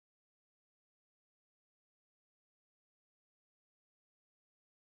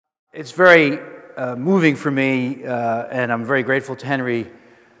It's very moving for me, and I'm very grateful to Henry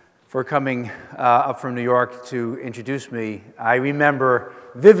for coming up from New York to introduce me. I remember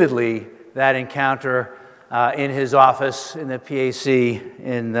vividly that encounter in his office in the PAC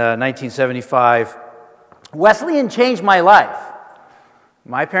in 1975. Wesleyan changed my life.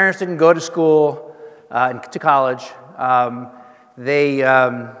 My parents didn't go to school, to college. They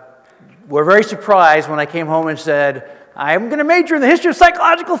were very surprised when I came home and said, I'm going to major in the history of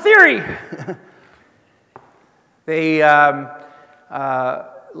psychological theory. They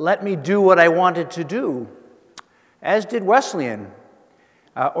let me do what I wanted to do, as did Wesleyan,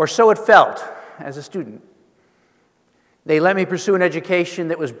 or so it felt as a student. They let me pursue an education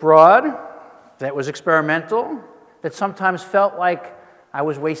that was broad, that was experimental, that sometimes felt like I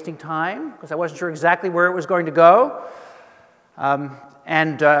was wasting time because I wasn't sure exactly where it was going to go.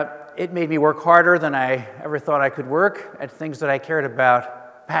 It made me work harder than I ever thought I could work at things that I cared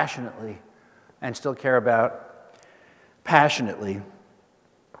about passionately and still care about passionately.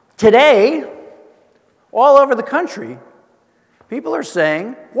 Today, all over the country, people are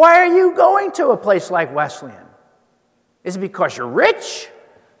saying, why are you going to a place like Wesleyan? Is it because you're rich,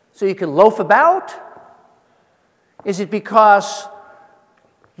 so you can loaf about? Is it because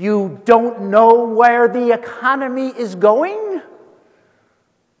you don't know where the economy is going?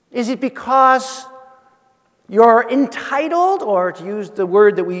 Is it because you're entitled, or to use the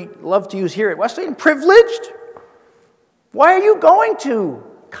word that we love to use here at Wesleyan, privileged? Why are you going to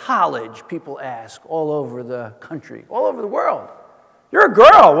college, people ask, all over the country, all over the world? You're a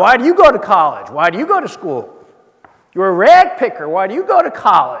girl. Why do you go to college? Why do you go to school? You're a rag picker. Why do you go to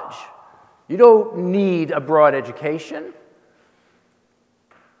college? You don't need a broad education.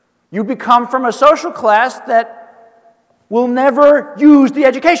 You become from a social class that will never use the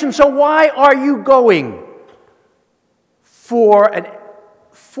education. So why are you going for a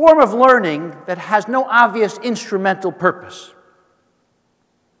form of learning that has no obvious instrumental purpose?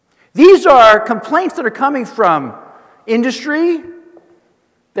 These are complaints that are coming from industry.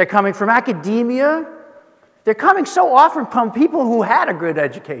 They're coming from academia. They're coming so often from people who had a good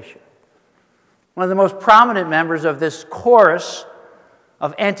education. One of the most prominent members of this chorus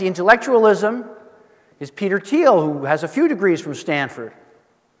of anti-intellectualism is Peter Thiel, who has a few degrees from Stanford.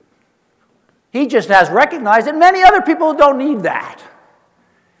 He just has recognized that many other people don't need that.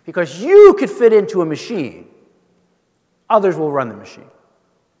 Because you could fit into a machine, others will run the machine.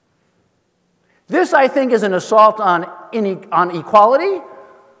 This, I think, is an assault on equality.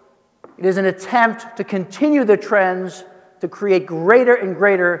 It is an attempt to continue the trends to create greater and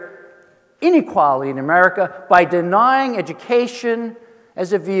greater inequality in America by denying education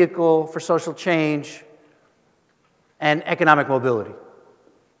as a vehicle for social change and economic mobility.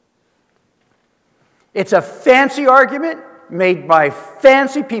 It's a fancy argument made by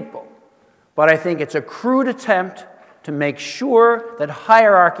fancy people, but I think it's a crude attempt to make sure that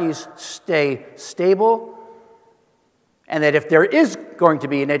hierarchies stay stable, and that if there is going to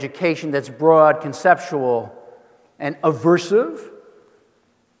be an education that's broad, conceptual, and aversive,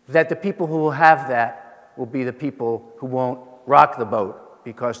 that the people who will have that will be the people who won't rock the boat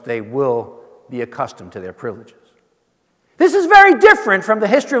because they will be accustomed to their privileges. This is very different from the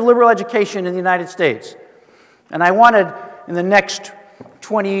history of liberal education in the United States. And I wanted, in the next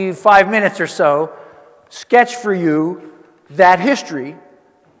 25 minutes or so, sketch for you that history,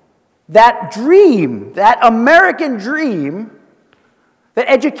 that dream, that American dream, that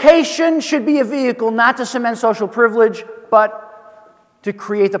education should be a vehicle not to cement social privilege, but to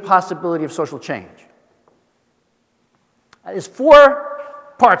create the possibility of social change. There's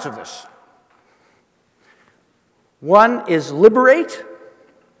four parts of this. One is liberate.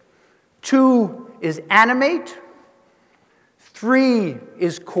 Two is animate. Three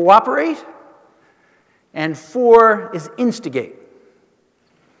is cooperate. And four is instigate.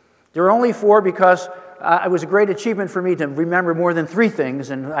 There are only four because it was a great achievement for me to remember more than three things,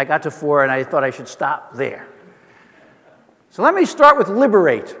 and I got to four, and I thought I should stop there. So let me start with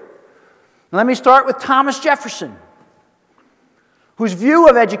liberate. Let me start with Thomas Jefferson, whose view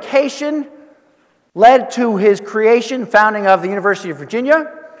of education led to his creation, founding of the University of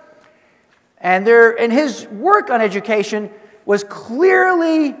Virginia. And his work on education was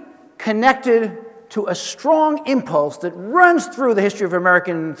clearly connected to a strong impulse that runs through the history of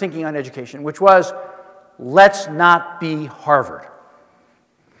American thinking on education, which was, let's not be Harvard.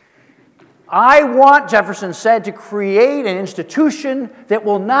 I want, Jefferson said, to create an institution that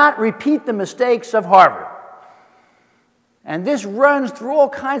will not repeat the mistakes of Harvard. And this runs through all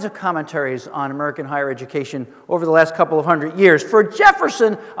kinds of commentaries on American higher education over the last couple of hundred years. For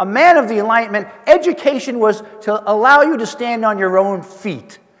Jefferson, a man of the Enlightenment, education was to allow you to stand on your own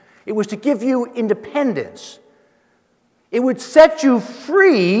feet. It was to give you independence. It would set you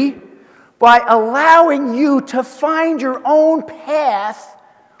free by allowing you to find your own path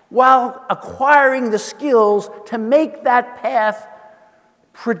while acquiring the skills to make that path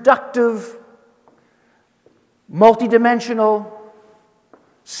productive, multidimensional,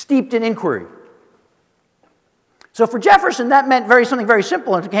 steeped in inquiry. So for Jefferson, that meant something very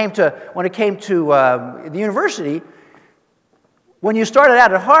simple when it came to the university. When you started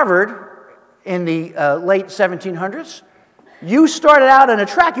out at Harvard in the late 1700s, you started out on a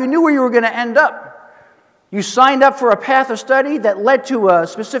track. You knew where you were going to end up. You signed up for a path of study that led to a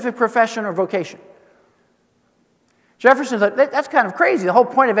specific profession or vocation. Jefferson thought, that's kind of crazy. The whole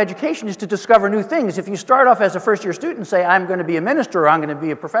point of education is to discover new things. If you start off as a first-year student and say, I'm going to be a minister, or I'm going to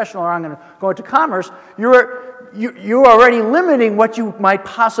be a professional, or I'm going to go into commerce, you're already limiting what you might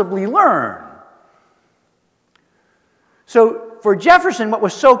possibly learn. So for Jefferson, what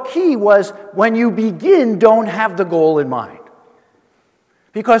was so key was when you begin, don't have the goal in mind.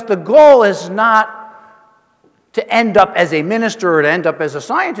 Because the goal is not to end up as a minister, or to end up as a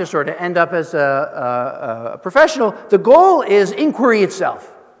scientist, or to end up as a professional. The goal is inquiry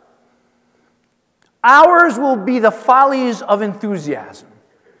itself. Ours will be the follies of enthusiasm.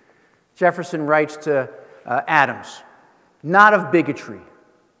 Jefferson writes to Adams, not of bigotry.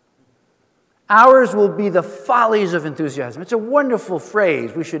 Ours will be the follies of enthusiasm. It's a wonderful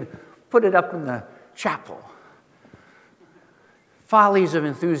phrase. We should put it up in the chapel. Follies of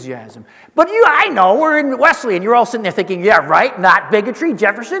enthusiasm. But I know, we're in Wesleyan. You're all sitting there thinking, yeah, right, not bigotry.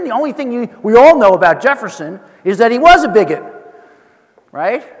 Jefferson, the only thing we all know about Jefferson is that he was a bigot,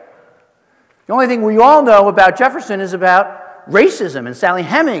 right? The only thing we all know about Jefferson is about racism and Sally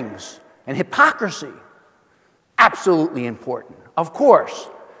Hemings and hypocrisy. Absolutely important, of course.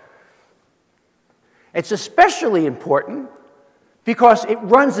 It's especially important because it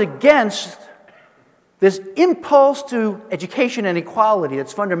runs against this impulse to education and equality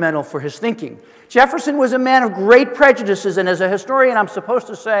that's fundamental for his thinking. Jefferson was a man of great prejudices, and as a historian, I'm supposed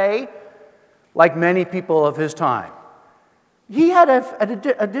to say, like many people of his time, he had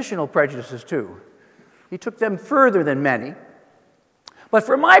additional prejudices too. He took them further than many. But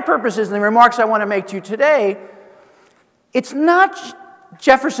for my purposes and the remarks I want to make to you today, it's not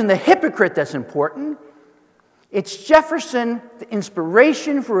Jefferson the hypocrite that's important. It's Jefferson, the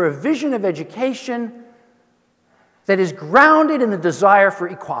inspiration for a vision of education that is grounded in the desire for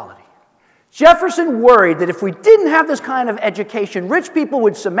equality. Jefferson worried that if we didn't have this kind of education, rich people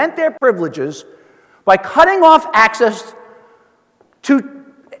would cement their privileges by cutting off access to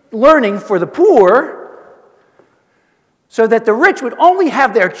learning for the poor, so that the rich would only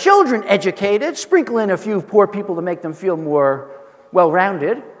have their children educated, sprinkle in a few poor people to make them feel more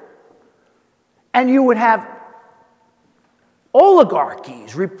well-rounded, and you would have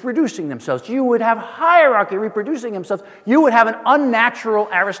oligarchies reproducing themselves. You would have hierarchy reproducing themselves. You would have an unnatural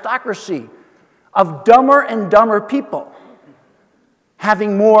aristocracy of dumber and dumber people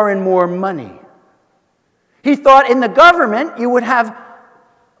having more and more money. He thought in the government you would have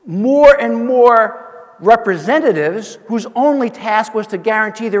more and more representatives whose only task was to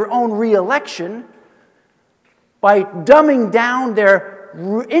guarantee their own re-election by dumbing down their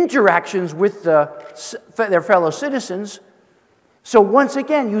interactions with their fellow citizens. So once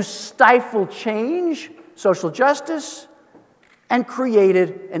again, you stifled change, social justice, and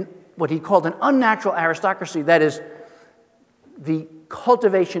created what he called an unnatural aristocracy, that is, the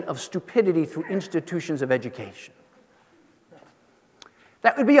cultivation of stupidity through institutions of education.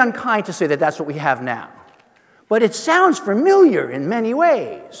 That would be unkind to say that that's what we have now. But it sounds familiar in many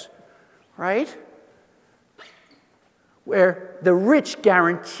ways, right? Where the rich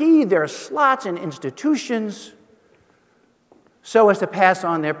guarantee their slots in institutions so as to pass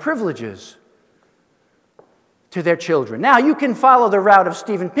on their privileges to their children. Now, you can follow the route of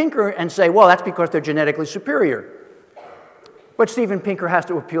Steven Pinker and say, well, that's because they're genetically superior. But Steven Pinker has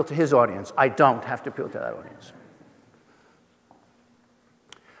to appeal to his audience. I don't have to appeal to that audience.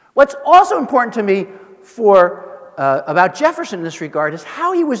 What's also important to me about Jefferson in this regard is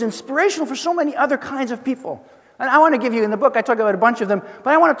how he was inspirational for so many other kinds of people. And I want to give you, in the book, I talk about a bunch of them,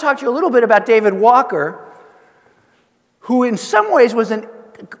 but I want to talk to you a little bit about David Walker, who in some ways was a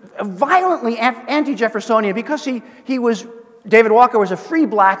violently anti-Jeffersonian because David Walker was a free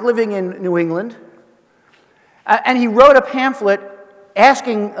black living in New England, and he wrote a pamphlet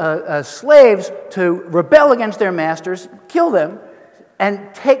asking slaves to rebel against their masters, kill them,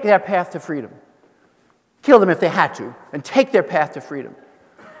 and take their path to freedom. Kill them if they had to, and take their path to freedom.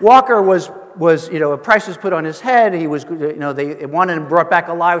 Walker was a price was put on his head. He was, they wanted him brought back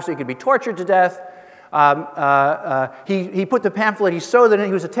alive so he could be tortured to death. He put the pamphlet, he sewed it in,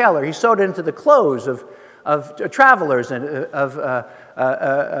 he was a tailor, he sewed it into the clothes of travelers and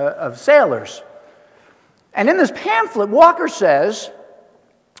of sailors. And in this pamphlet, Walker says,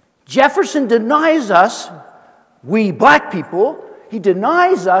 Jefferson denies us, we black people, he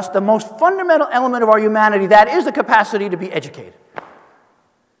denies us the most fundamental element of our humanity, that is the capacity to be educated.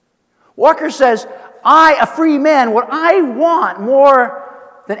 Walker says, I, a free man, what I want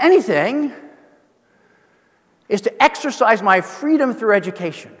more than anything is to exercise my freedom through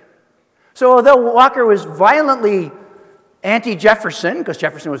education. So although Walker was violently anti-Jefferson, because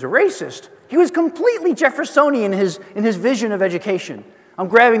Jefferson was a racist, he was completely Jeffersonian in his vision of education. I'm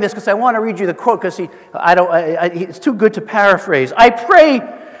grabbing this because I want to read you the quote because it's too good to paraphrase. I pray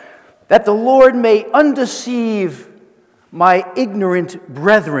that the Lord may undeceive my ignorant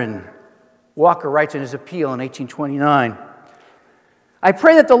brethren, Walker writes in his appeal in 1829. I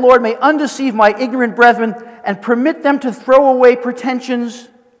pray that the Lord may undeceive my ignorant brethren and permit them to throw away pretensions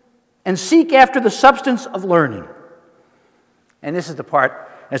and seek after the substance of learning. And this is the part,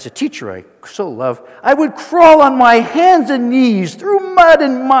 as a teacher, I so love. I would crawl on my hands and knees through mud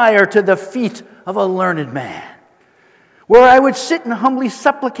and mire to the feet of a learned man, where I would sit and humbly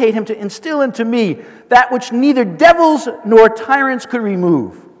supplicate him to instill into me that which neither devils nor tyrants could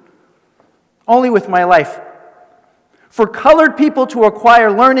remove, only with my life. For colored people to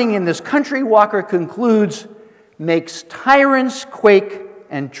acquire learning in this country, Walker concludes, makes tyrants quake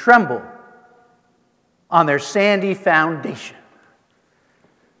and tremble on their sandy foundation.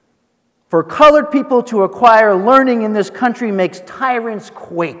 For colored people to acquire learning in this country makes tyrants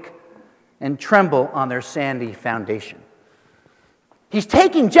quake and tremble on their sandy foundation. He's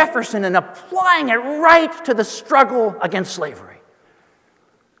taking Jefferson and applying it right to the struggle against slavery.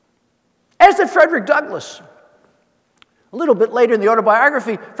 As did Frederick Douglass. A little bit later in the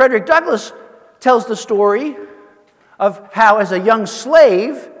autobiography, Frederick Douglass tells the story of how, as a young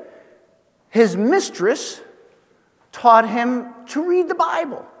slave, his mistress taught him to read the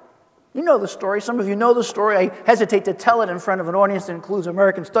Bible. You know the story. Some of you know the story. I hesitate to tell it in front of an audience that includes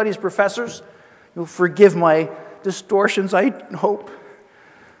American Studies professors. You'll forgive my distortions, I hope.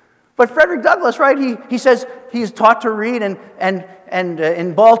 But Frederick Douglass, right, he says he's taught to read, and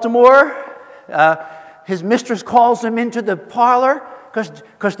in Baltimore, his mistress calls him into the parlor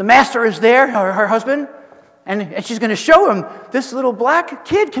because the master is there, her husband, and she's going to show him this little black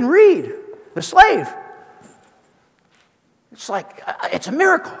kid can read, the slave. It's like, it's a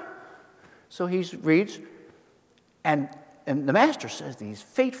miracle. So he reads, and the master says these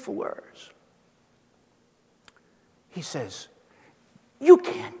fateful words. He says, you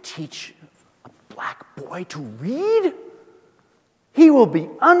can't teach a black boy to read. He will be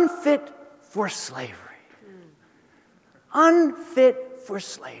unfit for slavery. Unfit for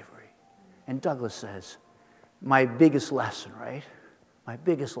slavery. And Douglass says, my biggest lesson, right? My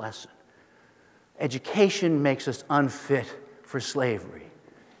biggest lesson. Education makes us unfit for slavery.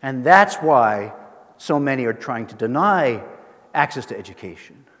 And that's why so many are trying to deny access to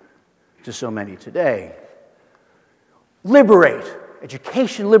education to so many today. Liberate.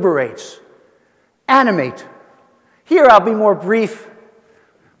 Education liberates. Animate. Here I'll be more brief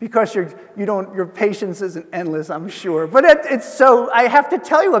because your patience isn't endless, I'm sure. But it's so, I have to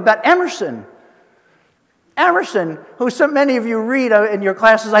tell you about Emerson. Emerson, who so many of you read in your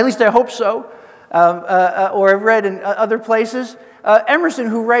classes, at least I hope so, or have read in other places. Emerson,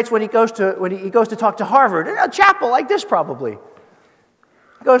 who writes when he goes to talk to Harvard, in a chapel like this probably.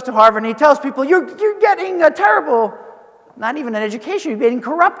 He goes to Harvard and he tells people, you're getting a terrible, not even an education, you're getting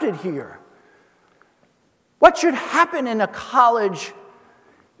corrupted here. What should happen in a college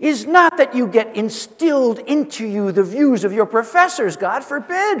is not that you get instilled into you the views of your professors, God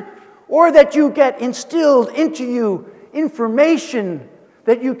forbid, or that you get instilled into you information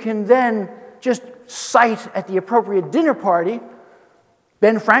that you can then just cite at the appropriate dinner party.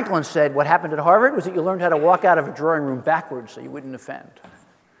 Ben Franklin said what happened at Harvard was that you learned how to walk out of a drawing room backwards so you wouldn't offend.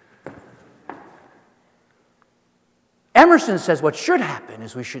 Emerson says what should happen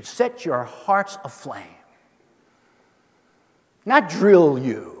is we should set your hearts aflame. Not drill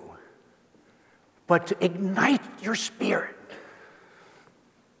you, but to ignite your spirit.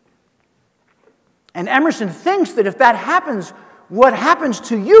 And Emerson thinks that if that happens, what happens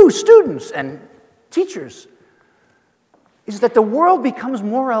to you, students and teachers, is that the world becomes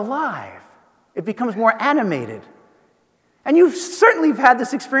more alive. It becomes more animated. And you've certainly had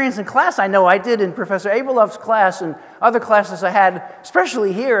this experience in class. I know I did in Professor Abeloff's class and other classes I had,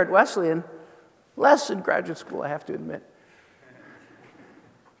 especially here at Wesleyan. Less in graduate school, I have to admit.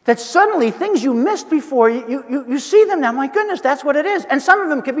 that suddenly things you missed before, you see them now. My goodness, that's what it is. And some of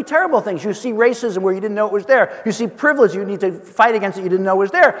them can be terrible things. You see racism where you didn't know it was there. You see privilege you need to fight against that you didn't know was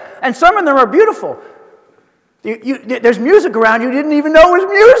there. And some of them are beautiful. There's music around you didn't even know it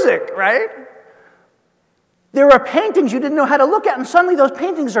was music, right? There are paintings you didn't know how to look at, and suddenly those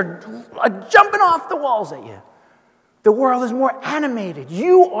paintings are jumping off the walls at you. The world is more animated.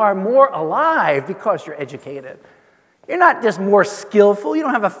 You are more alive because you're educated. You're not just more skillful. You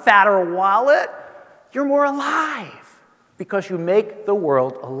don't have a fatter wallet. You're more alive because you make the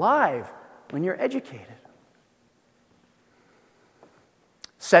world alive when you're educated.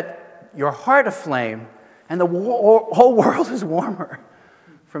 Set your heart aflame, and the whole world is warmer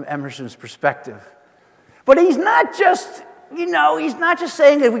from Emerson's perspective. But he's not just, he's not just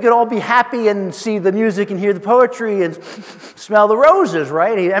saying that we could all be happy and see the music and hear the poetry and smell the roses,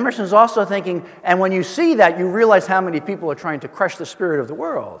 right? Emerson's also thinking, and when you see that, you realize how many people are trying to crush the spirit of the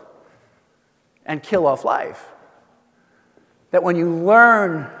world and kill off life. That when you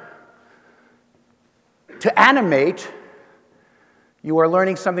learn to animate, you are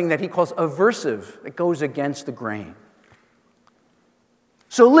learning something that he calls aversive. It goes against the grain.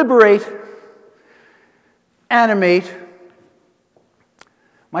 So liberate, animate.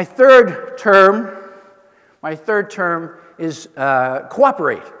 My third term is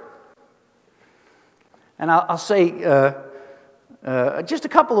cooperate. And I'll say just a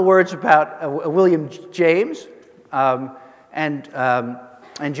couple of words about William James and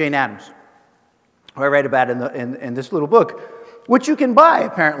Jane Addams, who I write about in this little book, which you can buy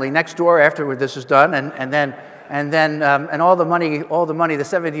apparently next door after this is done, and all the money, the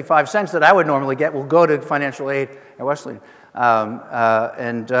 75 cents that I would normally get, will go to financial aid at Wesleyan.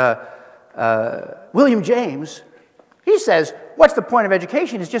 William James, he says, what's the point of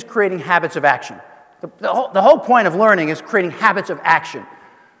education? Is just creating habits of action. The whole point of learning is creating habits of action.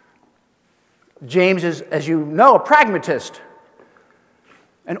 James is, as you know, a pragmatist.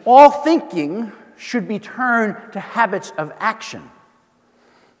 And all thinking should be turned to habits of action.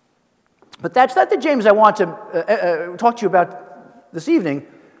 But that's not the James I want to talk to you about this evening.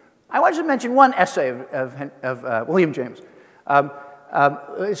 I want to mention one essay of William James.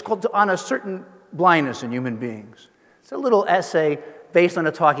 It's called On a Certain Blindness in Human Beings. It's a little essay based on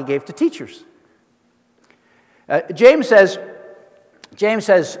a talk he gave to teachers. James says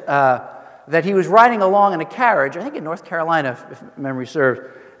that he was riding along in a carriage, I think in North Carolina, if memory serves,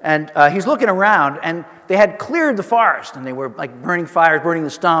 and he's looking around, and they had cleared the forest, and they were like burning fires, burning the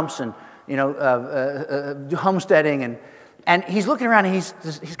stumps, and homesteading, and he's looking around, and he's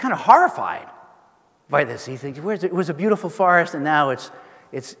kind of horrified by this. He thinks, it was a beautiful forest, and now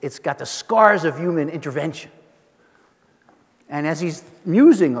it's got the scars of human intervention. And as he's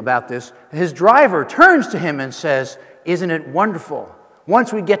musing about this, his driver turns to him and says, "Isn't it wonderful?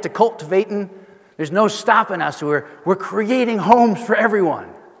 Once we get to cultivating, there's no stopping us. We're creating homes for everyone."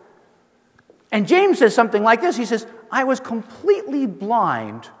 And James says something like this. He says, "I was completely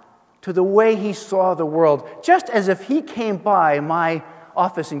blind to the way he saw the world, just as if he came by my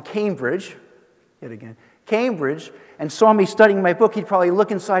office in Cambridge, and saw me studying my book, he'd probably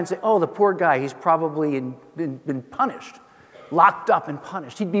look inside and say, oh, the poor guy, he's probably been punished, locked up and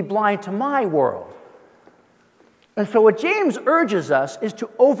punished. He'd be blind to my world." And so what James urges us is to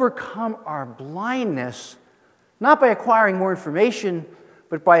overcome our blindness, not by acquiring more information,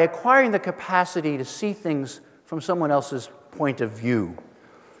 but by acquiring the capacity to see things from someone else's point of view.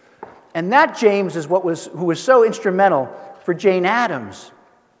 And that James is who was so instrumental for Jane Addams.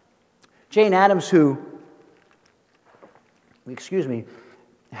 Jane Addams, who,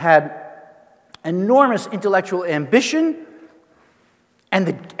 had enormous intellectual ambition and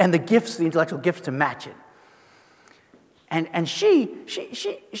the gifts, the intellectual gifts to match it. And she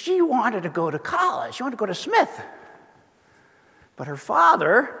wanted to go to college. She wanted to go to Smith. But her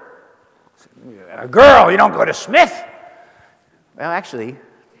father said, "A girl, you don't go to Smith." Well, actually,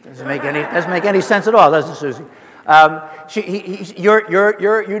 doesn't make any sense at all, does it, Susie? You're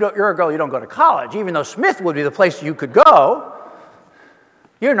a girl, you don't go to college. Even though Smith would be the place you could go,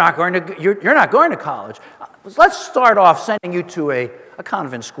 you're not going to college. Let's start off sending you to a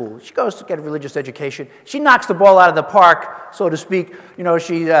convent school. She goes to get a religious education. She knocks the ball out of the park, so to speak. I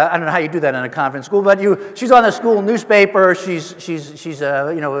don't know how you do that in a convent school, but she's on the school newspaper. She's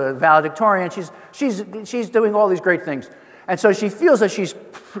a valedictorian. She's doing all these great things. And so she feels that she's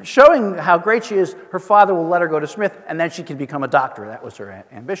showing how great she is. Her father will let her go to Smith, and then she can become a doctor. That was her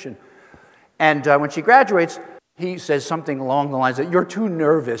ambition. And when she graduates, he says something along the lines that you're too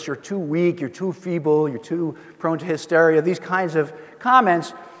nervous, you're too weak, you're too feeble, you're too prone to hysteria, these kinds of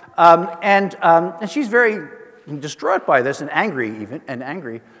comments. And she's very distraught by this and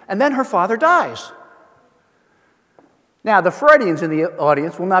angry, and then her father dies. Now, the Freudians in the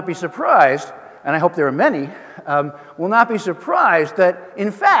audience will not be surprised, and I hope there are many, will not be surprised that,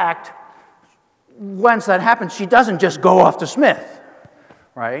 in fact, once that happens, she doesn't just go off to Smith,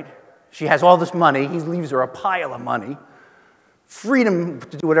 right? She has all this money. He leaves her a pile of money, freedom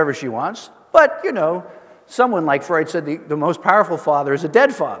to do whatever she wants. But, you know, someone like Freud said the most powerful father is a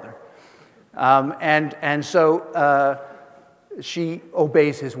dead father. And so she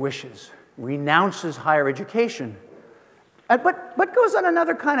obeys his wishes, renounces higher education, but goes on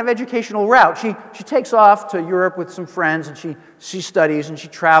another kind of educational route. She takes off to Europe with some friends, and she studies, and she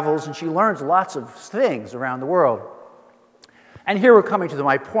travels, and she learns lots of things around the world. And here we're coming to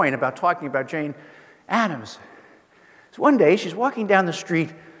my point about talking about Jane Addams. So one day, she's walking down the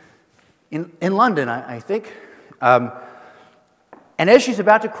street in London, I think, and as she's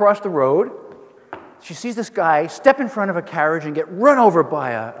about to cross the road, she sees this guy step in front of a carriage and get run over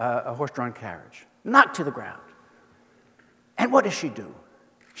by a horse-drawn carriage, knocked to the ground. And what does she do?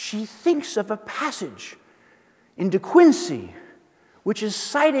 She thinks of a passage in De Quincey, which is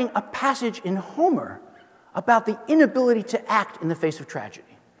citing a passage in Homer about the inability to act in the face of tragedy.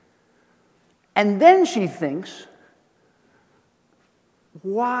 And then she thinks,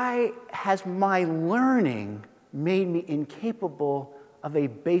 why has my learning made me incapable of a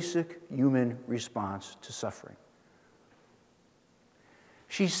basic human response to suffering?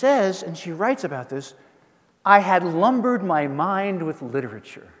 She says, and she writes about this, I had lumbered my mind with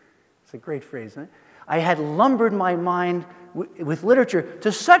literature. It's a great phrase, isn't it? I had lumbered my mind with literature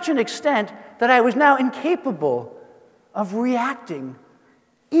to such an extent that I was now incapable of reacting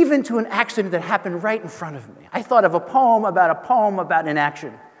even to an accident that happened right in front of me. I thought of a poem about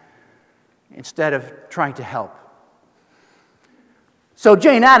inaction instead of trying to help. So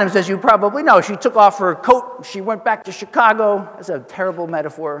Jane Addams, as you probably know, she took off her coat, she went back to Chicago. That's a terrible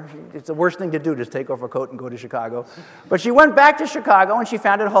metaphor. It's the worst thing to do, just take off her coat and go to Chicago. But she went back to Chicago and she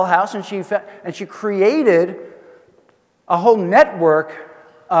founded Hull House, and she created a whole network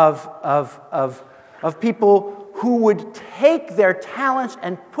of people who would take their talents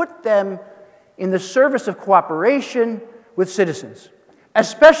and put them in the service of cooperation with citizens,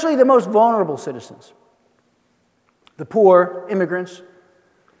 especially the most vulnerable citizens, the poor, immigrants.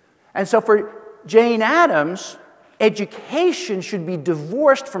 And so for Jane Addams, education should be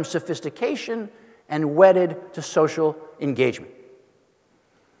divorced from sophistication and wedded to social engagement.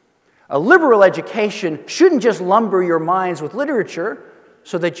 A liberal education shouldn't just lumber your minds with literature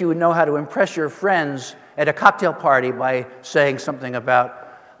so that you would know how to impress your friends at a cocktail party by saying something about,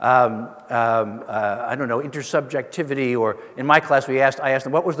 I don't know, intersubjectivity, or in my class I asked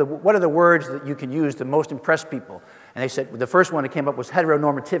them, what are the words that you can use to most impress people? And they said, the first one that came up was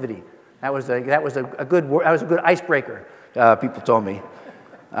heteronormativity. That was a good icebreaker, people told me.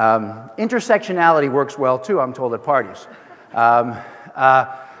 Intersectionality works well too, I'm told, at parties. I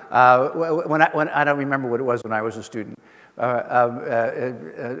don't remember what it was when I was a student.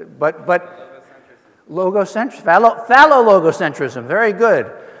 Phallologocentrism, very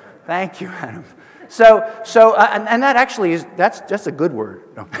good. Thank you, Adam. And that actually that's just a good word.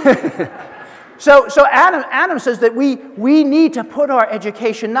 No. So Adam says that we need to put our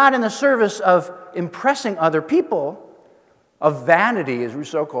education not in the service of impressing other people, of vanity, as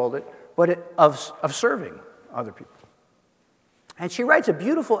Rousseau called it, but of serving other people. And she writes a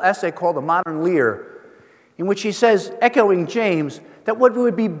beautiful essay called The Modern Lear, in which she says, echoing James, that what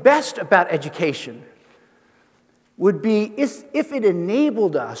would be best about education would be if it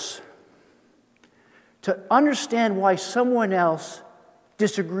enabled us to understand why someone else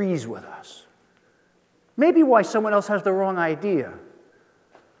disagrees with us. Maybe why someone else has the wrong idea,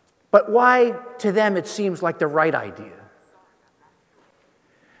 but why to them it seems like the right idea.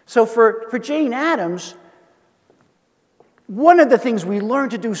 So for Jane Addams, one of the things we learn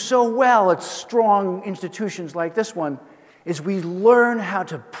to do so well at strong institutions like this one is we learn how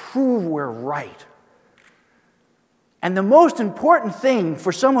to prove we're right. And the most important thing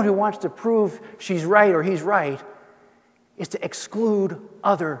for someone who wants to prove she's right or he's right is to exclude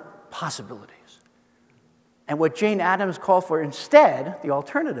other possibilities. And what Jane Addams called for instead, the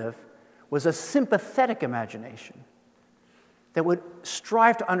alternative, was a sympathetic imagination that would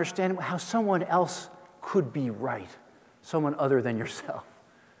strive to understand how someone else could be right, someone other than yourself.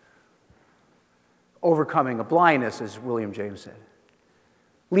 Overcoming a blindness, as William James said.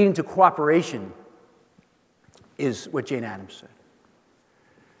 Leading to cooperation is what Jane Addams said.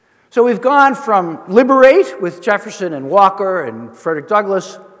 So we've gone from liberate with Jefferson and Walker and Frederick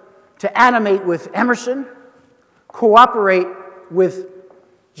Douglass to animate with Emerson, cooperate with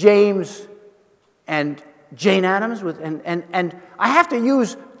James and Jane Addams, and I have to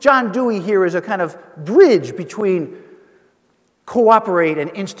use John Dewey here as a kind of bridge between cooperate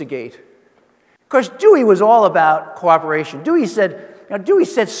and instigate. Because Dewey was all about cooperation. Dewey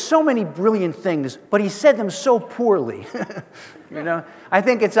said so many brilliant things, but he said them so poorly. I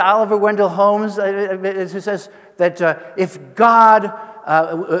think it's Oliver Wendell Holmes who says that if God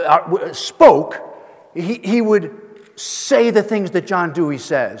spoke, he would say the things that John Dewey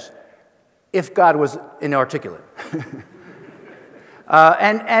says if God was inarticulate.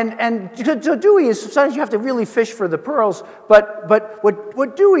 So Dewey is, sometimes you have to really fish for the pearls, but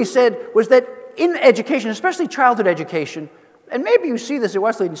what Dewey said was that in education, especially childhood education, and maybe you see this at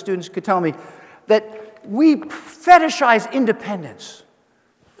Wesleyan, students could tell me, that we fetishize independence,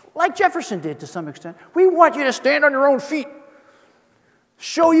 like Jefferson did to some extent. We want you to stand on your own feet,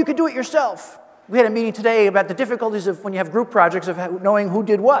 show you can do it yourself. We had a meeting today about the difficulties of when you have group projects of knowing who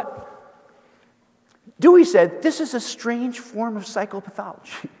did what. Dewey said, this is a strange form of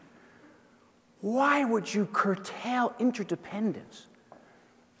psychopathology. Why would you curtail interdependence?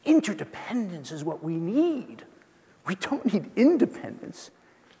 Interdependence is what we need. We don't need independence.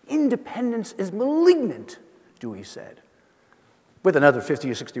 Independence is malignant, Dewey said, with another 50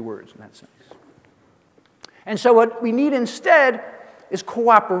 or 60 words in that sense. And so what we need instead is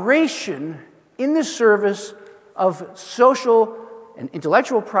cooperation in the service of social and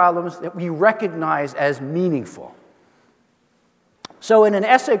intellectual problems that we recognize as meaningful. So in an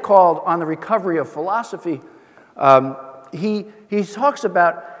essay called On the Recovery of Philosophy, he talks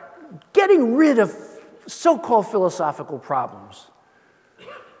about getting rid of so-called philosophical problems.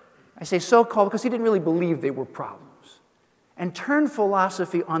 I say so-called because he didn't really believe they were problems. And turn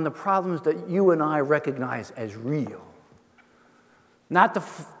philosophy on the problems that you and I recognize as real. Not the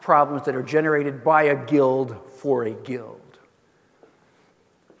problems that are generated by a guild for a guild.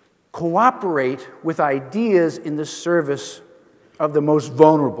 Cooperate with ideas in the service of the most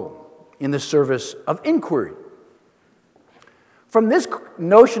vulnerable, in the service of inquiry. From this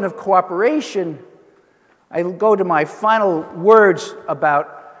notion of cooperation, I go to my final words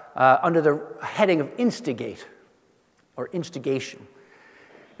about, under the heading of instigate, or instigation.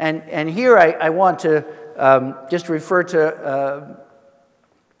 And here I want to just refer to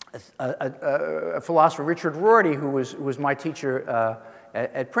a philosopher, Richard Rorty, who was my teacher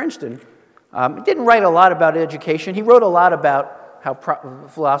at Princeton. He didn't write a lot about education. He wrote a lot about how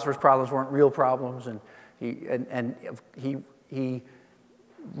philosophers' problems weren't real problems, and he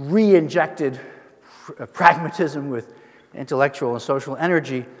re-injected pragmatism with intellectual and social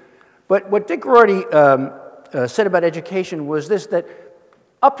energy. But what Dick Rorty said about education was this, that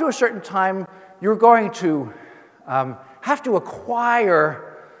up to a certain time, you're going to have to acquire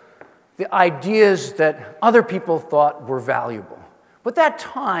the ideas that other people thought were valuable. But that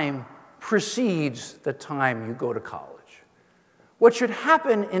time precedes the time you go to college. What should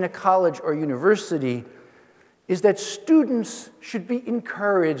happen in a college or university is that students should be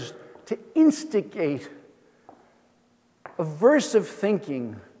encouraged to instigate aversive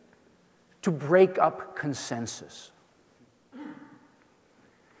thinking to break up consensus.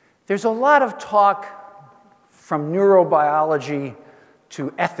 There's a lot of talk from neurobiology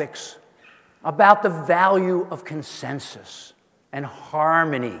to ethics about the value of consensus and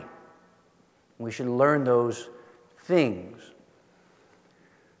harmony. We should learn those things.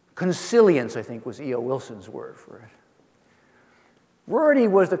 Consilience, I think, was E.O. Wilson's word for it. Rorty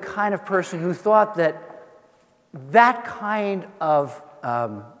was the kind of person who thought that that kind of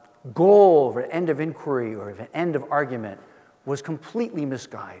goal or end of inquiry or an end of argument was completely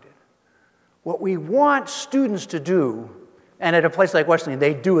misguided. What we want students to do, and at a place like Wesleyan,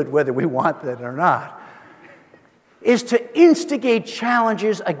 they do it whether we want it or not, is to instigate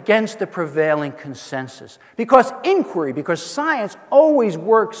challenges against the prevailing consensus. Because inquiry, because science always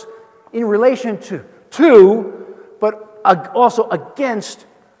works in relation to, but also against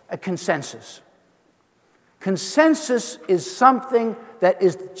a consensus. Consensus is something that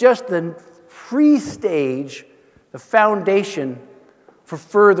is just the pre-stage, the foundation for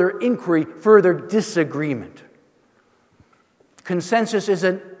further inquiry, further disagreement. Consensus is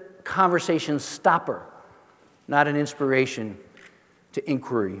a conversation stopper, not an inspiration to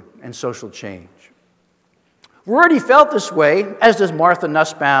inquiry and social change. Rorty felt this way, as does Martha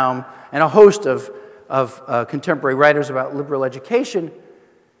Nussbaum and a host of contemporary writers about liberal education,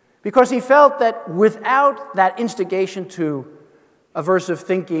 because he felt that without that instigation to aversive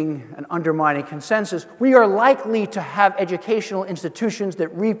thinking and undermining consensus, we are likely to have educational institutions that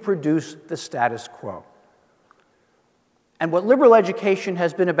reproduce the status quo. And what liberal education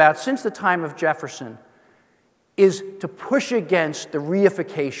has been about since the time of Jefferson is to push against the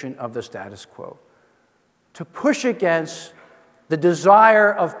reification of the status quo. to push against the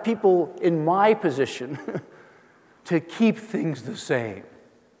desire of people in my position to keep things the same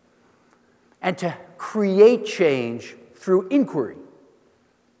and to create change through inquiry,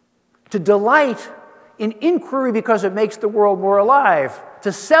 to delight in inquiry because it makes the world more alive,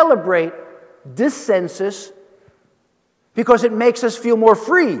 to celebrate dissensus because it makes us feel more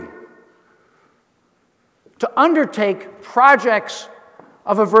free, to undertake projects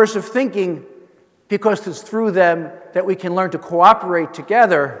of aversive thinking because it's through them that we can learn to cooperate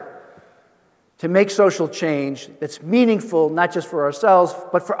together to make social change that's meaningful not just for ourselves,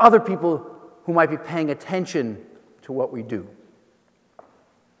 but for other people who might be paying attention to what we do.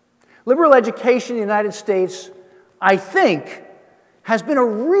 Liberal education in the United States, I think, has been a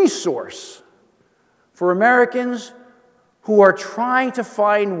resource for Americans who are trying to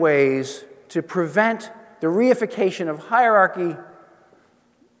find ways to prevent the reification of hierarchy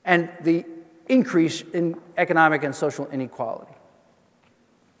and the increase in economic and social inequality.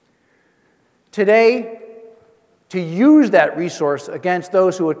 Today, to use that resource against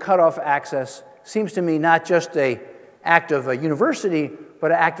those who would cut off access seems to me not just an act of a university,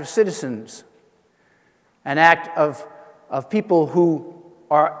 but an act of citizens, an act of people who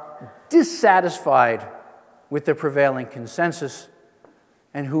are dissatisfied with the prevailing consensus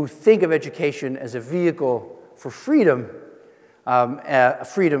and who think of education as a vehicle for freedom,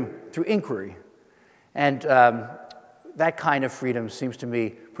 freedom through inquiry. And that kind of freedom seems to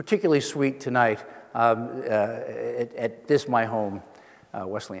me particularly sweet tonight at this, my home,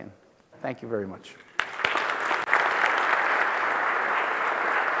 Wesleyan. Thank you very much.